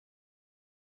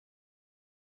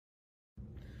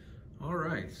All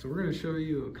right, so we're going to show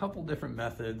you a couple different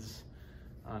methods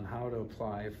on how to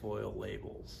apply foil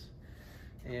labels.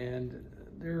 And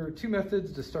there are two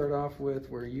methods to start off with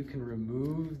where you can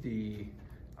remove the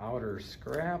outer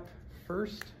scrap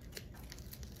first,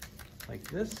 like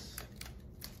this.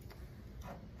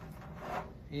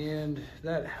 And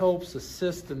that helps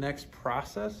assist the next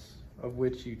process, of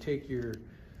which you take your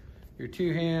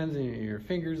two hands and your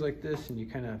fingers like this and you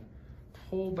kind of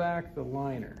pull back the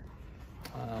liner.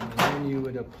 And then you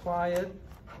would apply it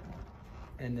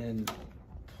and then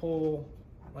pull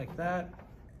like that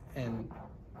and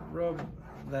rub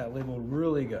that label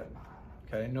really good.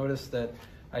 Okay, notice that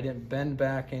I didn't bend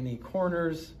back any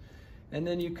corners, and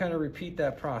then you kind of repeat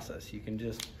that process. You can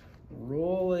just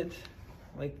roll it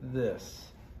like this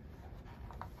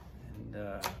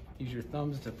and use your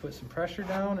thumbs to put some pressure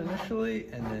down initially,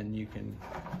 and then you can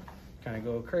kind of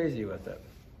go crazy with it.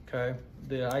 Okay,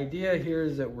 the idea here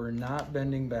is that we're not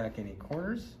bending back any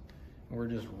corners, and we're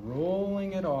just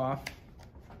rolling it off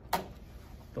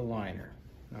the liner.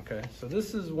 Okay, so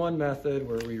this is one method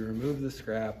where we remove the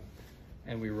scrap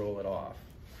and we roll it off.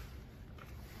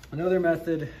 Another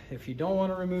method, if you don't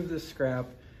want to remove this scrap,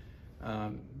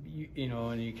 you know,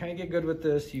 and you kind of get good with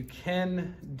this, you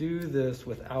can do this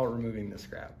without removing the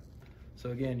scrap.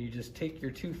 So again, you just take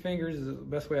your two fingers, is the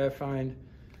best way I find,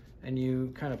 and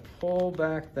you kind of pull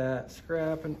back that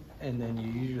scrap, and then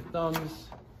you use your thumbs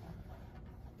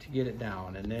to get it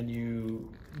down. And then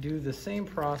you do the same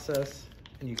process,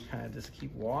 and you kind of just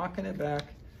keep walking it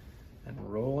back and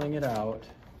rolling it out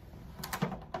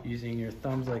using your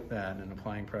thumbs like that and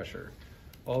applying pressure.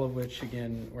 All of which,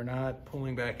 again, we're not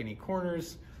pulling back any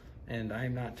corners, and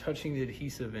I'm not touching the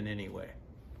adhesive in any way.